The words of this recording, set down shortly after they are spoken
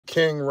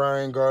King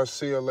Ryan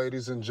Garcia,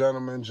 ladies and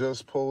gentlemen,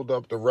 just pulled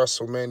up to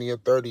Wrestlemania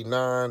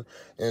 39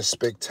 in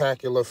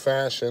spectacular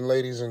fashion.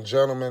 Ladies and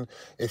gentlemen,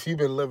 if you've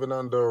been living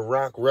under a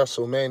rock,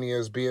 Wrestlemania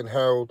is being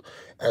held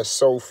at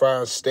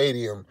SoFi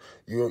Stadium.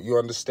 You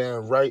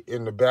understand, right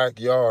in the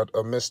backyard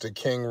of Mr.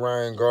 King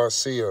Ryan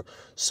Garcia.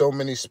 So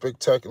many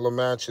spectacular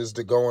matches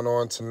that going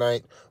on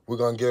tonight. We're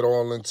going to get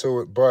all into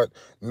it, but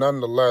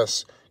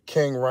nonetheless,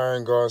 King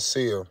Ryan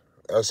Garcia,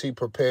 as he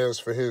prepares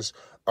for his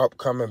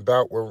upcoming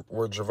bout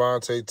with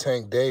Gervonta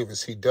Tank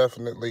Davis, he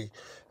definitely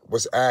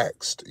was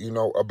asked,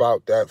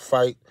 about that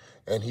fight,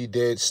 and he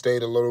did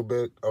state a little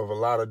bit of a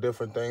lot of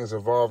different things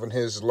involving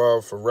his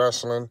love for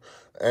wrestling,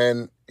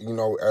 and,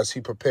 as he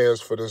prepares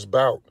for this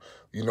bout,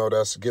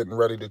 that's getting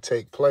ready to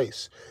take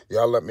place.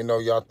 Y'all let me know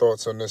y'all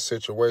thoughts on this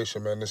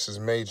situation, man. This is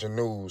major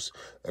news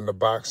in the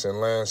boxing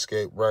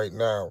landscape right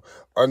now.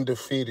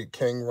 Undefeated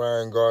King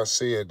Ryan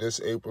Garcia, this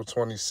April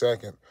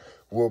 22nd,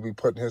 will be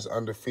putting his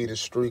undefeated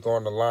streak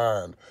on the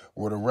line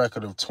with a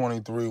record of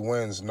 23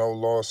 wins, no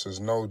losses,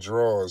 no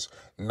draws,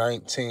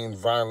 19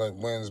 violent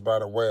wins by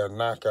the way of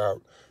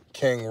knockout.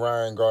 King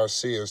Ryan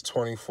Garcia is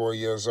 24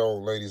 years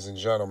old, ladies and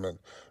gentlemen.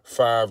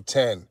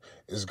 5'10",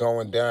 is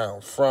going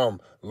down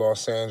from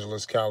Los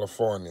Angeles,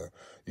 California.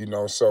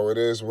 So it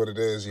is what it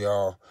is,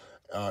 y'all.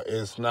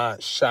 It's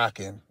not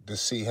shocking to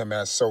see him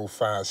at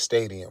SoFi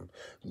Stadium.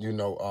 And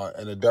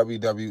the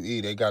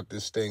WWE, they got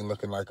this thing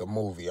looking like a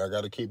movie. I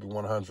got to keep it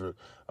 100.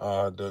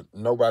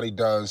 Nobody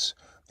does,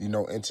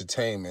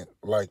 entertainment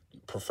like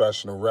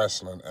professional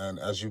wrestling. And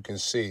as you can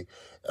see,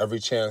 every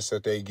chance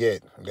that they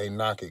get, they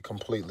knock it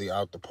completely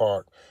out the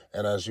park.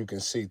 And as you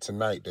can see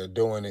tonight, they're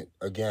doing it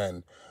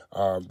again.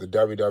 The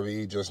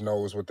WWE just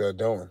knows what they're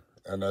doing.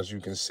 And as you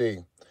can see,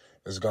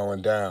 it's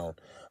going down.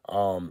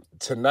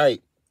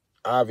 Tonight,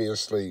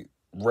 obviously,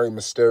 Rey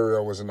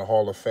Mysterio was in the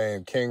Hall of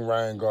Fame. King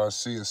Ryan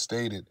Garcia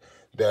stated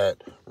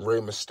that Rey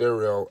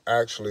Mysterio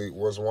actually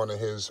was one of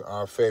his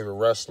favorite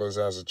wrestlers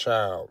as a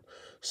child.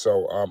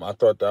 So I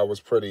thought that was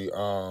pretty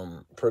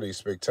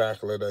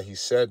spectacular that he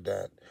said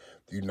that.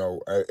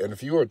 And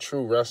if you're a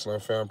true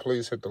wrestling fan,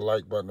 please hit the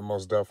like button and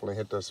most definitely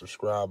hit the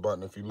subscribe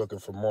button. If you're looking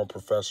for more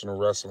professional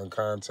wrestling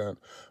content,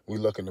 we're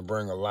looking to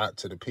bring a lot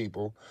to the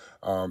people.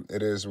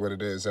 It is what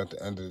it is at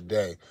the end of the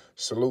day.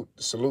 Salute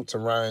to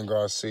Ryan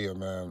Garcia,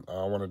 man.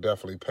 I want to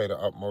definitely pay the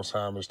utmost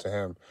homage to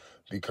him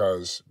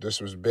because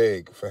this was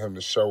big for him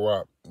to show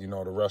up, to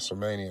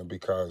WrestleMania,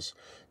 because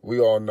we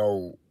all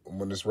know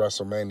when it's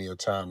WrestleMania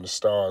time, the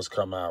stars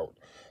come out.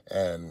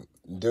 And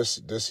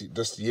this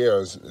year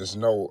is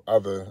no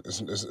other.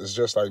 It's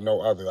just like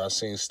no other. I've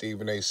seen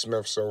Stephen A.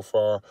 Smith so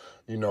far.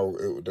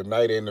 The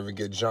night ain't even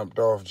get jumped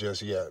off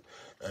just yet,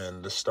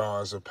 and the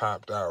stars have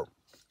popped out.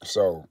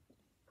 So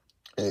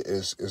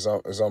it's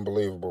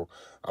unbelievable.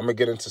 I'm gonna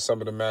get into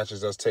some of the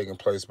matches that's taking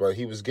place, but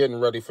he was getting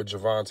ready for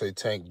Gervonta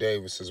Tank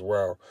Davis as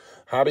well.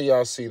 How do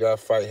y'all see that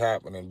fight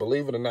happening?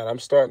 Believe it or not, I'm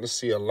starting to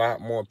see a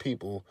lot more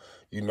people,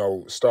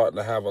 starting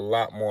to have a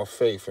lot more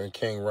faith in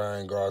King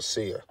Ryan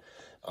Garcia.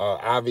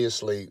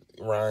 Obviously,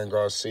 Ryan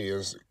Garcia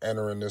is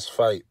entering this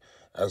fight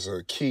as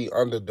a key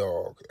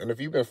underdog. And if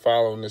you've been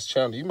following this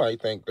channel, you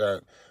might think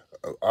that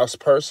us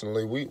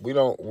personally,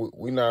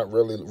 we're not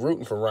really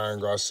rooting for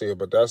Ryan Garcia,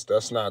 but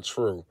that's not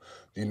true.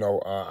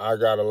 I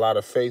got a lot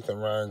of faith in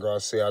Ryan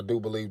Garcia. I do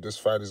believe this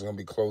fight is going to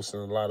be closer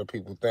than a lot of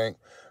people think.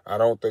 I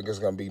don't think it's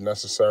going to be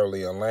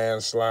necessarily a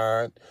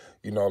landslide,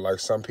 like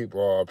some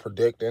people are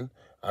predicting.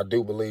 I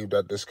do believe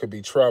that this could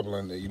be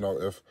troubling,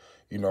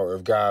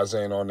 if guys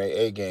ain't on their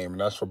A game,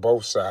 and that's for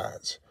both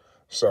sides.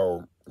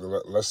 So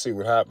let's see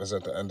what happens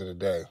at the end of the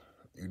day.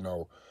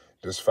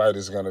 This fight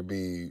is going to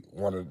be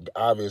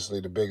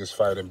obviously the biggest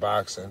fight in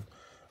boxing.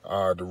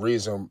 The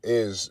reason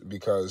is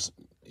because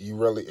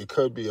it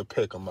could be a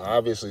pick 'em.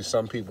 Obviously,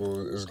 some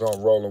people is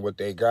going rolling with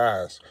their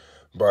guys,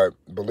 but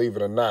believe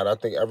it or not, I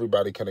think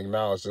everybody can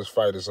acknowledge this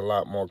fight is a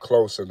lot more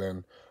closer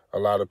than a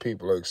lot of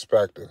people are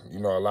expecting.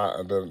 A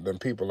lot than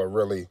people are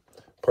really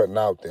putting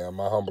out there, in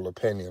my humble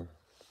opinion.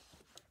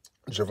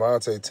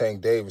 Gervonta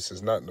Tank Davis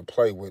is nothing to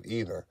play with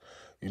either.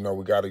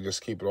 We got to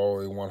just keep it all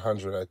the way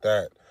 100 at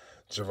that.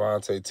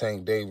 Gervonta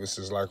Tank Davis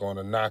is like on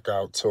a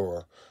knockout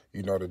tour,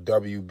 the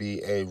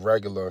WBA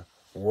regular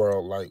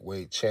world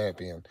lightweight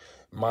champion.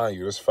 Mind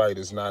you, this fight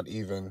is not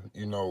even,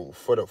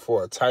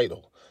 for a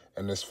title.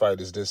 And this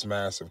fight is this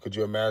massive. Could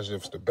you imagine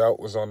if the belt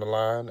was on the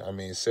line? I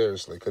mean,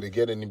 seriously, could it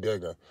get any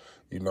bigger?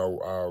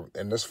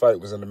 And this fight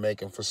was in the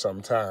making for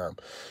some time.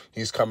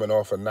 He's coming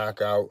off a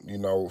knockout,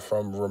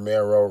 from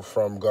Romero,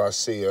 from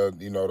Garcia,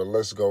 the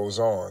list goes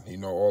on,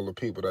 all the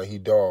people that he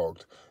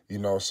dogged,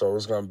 so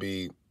it's going to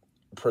be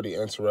pretty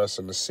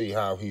interesting to see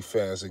how he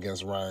fares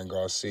against Ryan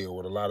Garcia,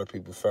 with a lot of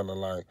people feeling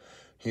like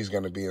he's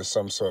going to be in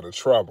some sort of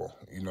trouble,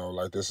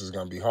 like this is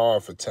going to be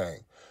hard for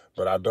Tank.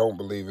 But I don't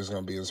believe it's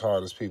going to be as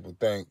hard as people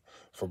think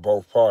for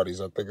both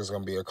parties. I think it's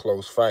going to be a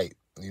close fight,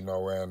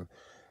 and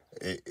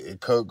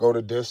it could go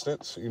the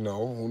distance,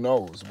 who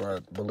knows.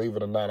 But believe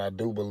it or not, I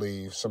do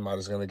believe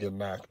somebody's going to get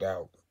knocked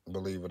out,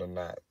 believe it or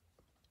not.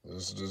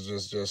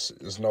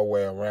 There's no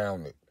way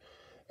around it.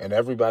 And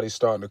everybody's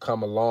starting to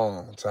come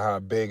along to how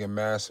big and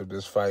massive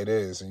this fight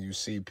is. And you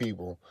see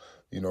people,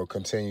 you know,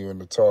 continuing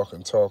to talk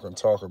and talk and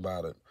talk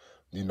about it.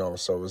 You know,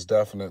 so it's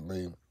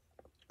definitely,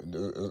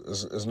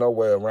 there's no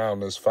way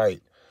around this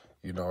fight.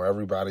 You know,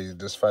 everybody's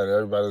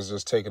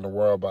just taking the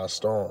world by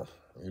storm,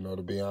 you know,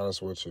 to be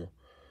honest with you.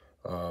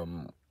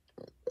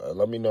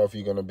 Let me know if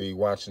you're going to be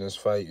watching this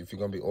fight, if you're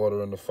going to be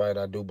ordering the fight.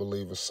 I do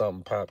believe if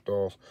something popped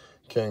off.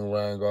 King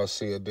Ryan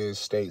Garcia did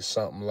state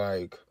something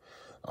like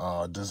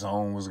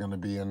DAZN was going to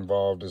be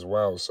involved as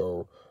well.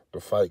 So the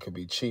fight could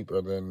be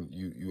cheaper than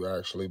you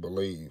actually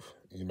believe,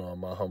 you know, in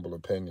my humble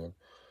opinion.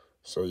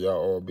 So y'all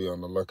all be on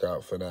the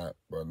lookout for that.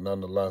 But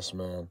nonetheless,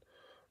 man,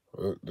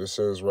 this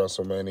is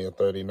WrestleMania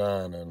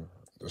 39, and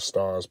the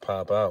stars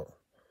pop out.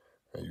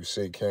 And you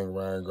see King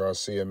Ryan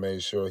Garcia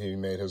made sure he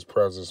made his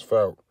presence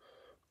felt.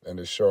 And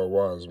it sure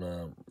was,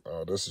 man.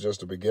 This is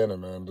just the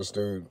beginning, man. This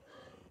dude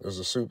is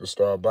a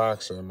superstar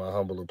boxer, in my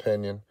humble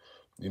opinion.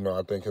 You know,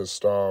 I think his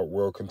star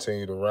will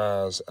continue to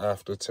rise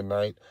after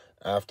tonight,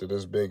 after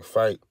this big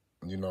fight.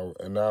 You know,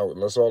 and now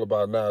it's all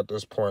about now at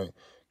this point,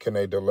 can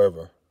they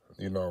deliver?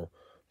 You know,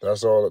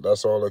 that's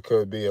all it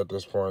could be at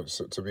this point,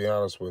 so, to be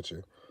honest with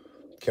you.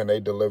 Can they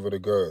deliver the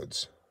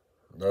goods?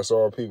 That's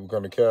all people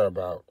going to care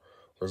about.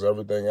 Because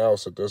everything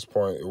else at this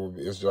point,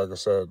 it's like I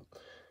said,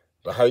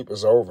 the hype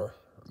is over.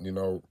 You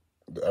know,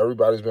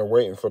 everybody's been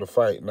waiting for the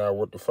fight. Now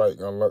what the fight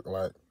going to look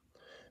like.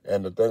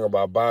 And the thing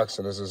about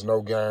boxing is there's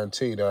no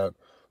guarantee that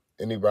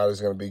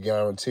anybody's going to be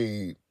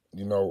guaranteed,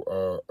 you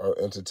know, an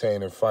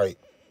entertaining fight.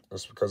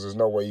 It's because there's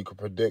no way you can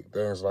predict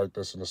things like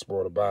this in the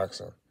sport of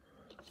boxing.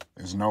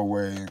 There's no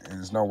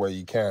way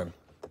you can.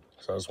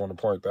 So I just want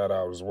to point that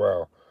out as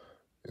well.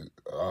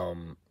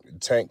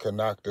 Tank could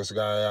knock this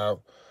guy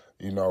out,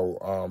 you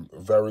know,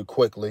 very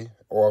quickly,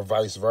 or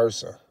vice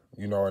versa,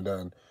 you know, and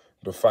then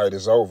the fight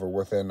is over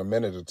within a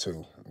minute or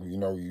two. You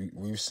know,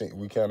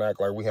 we can't act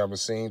like we haven't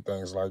seen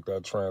things like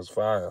that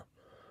transpire,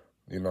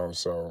 you know.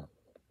 So,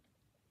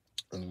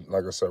 and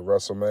like I said,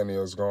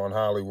 WrestleMania is going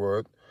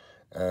Hollywood,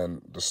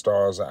 and the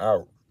stars are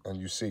out, and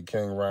you see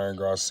King Ryan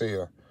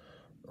Garcia,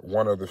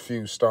 one of the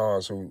few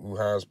stars who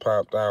has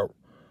popped out,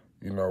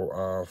 you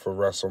know, for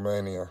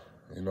WrestleMania.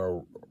 You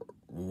know,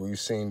 we've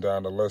seen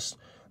down the list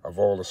of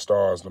all the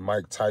stars, the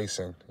Mike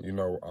Tyson, you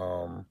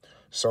know,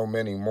 so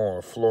many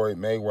more. Floyd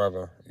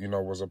Mayweather, you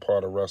know, was a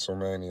part of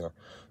WrestleMania.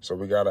 So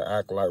we got to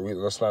act like,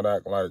 let's not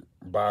act like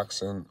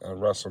boxing and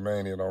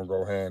WrestleMania don't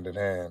go hand in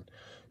hand.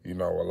 You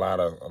know, a lot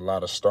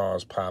of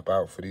stars pop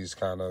out for these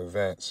kind of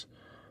events.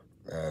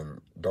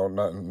 And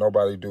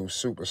nobody do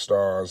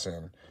superstars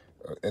and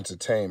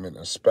entertainment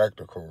and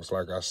spectacles,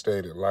 like I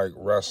stated, like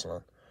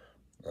wrestling.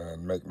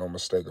 And make no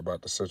mistake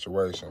about the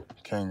situation.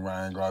 King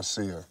Ryan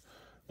Garcia,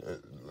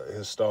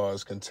 his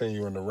stars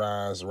continuing to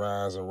rise,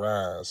 rise, and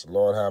rise.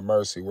 Lord have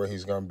mercy where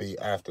he's going to be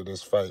after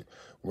this fight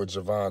with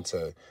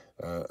Gervonta.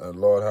 And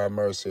Lord have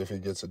mercy if he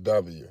gets a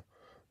W.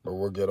 But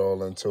we'll get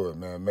all into it,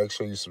 man. Make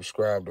sure you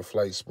subscribe to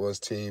Flight Sports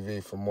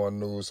TV for more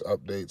news,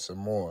 updates, and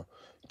more.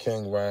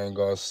 King Ryan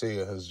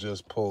Garcia has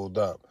just pulled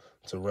up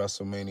to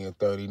WrestleMania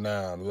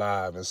 39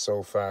 live in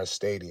SoFi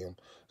Stadium.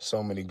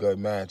 So many good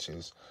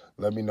matches.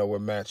 Let me know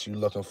what match you're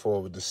looking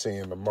forward to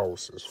seeing the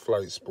most. It's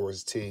Flight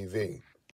Sports TV.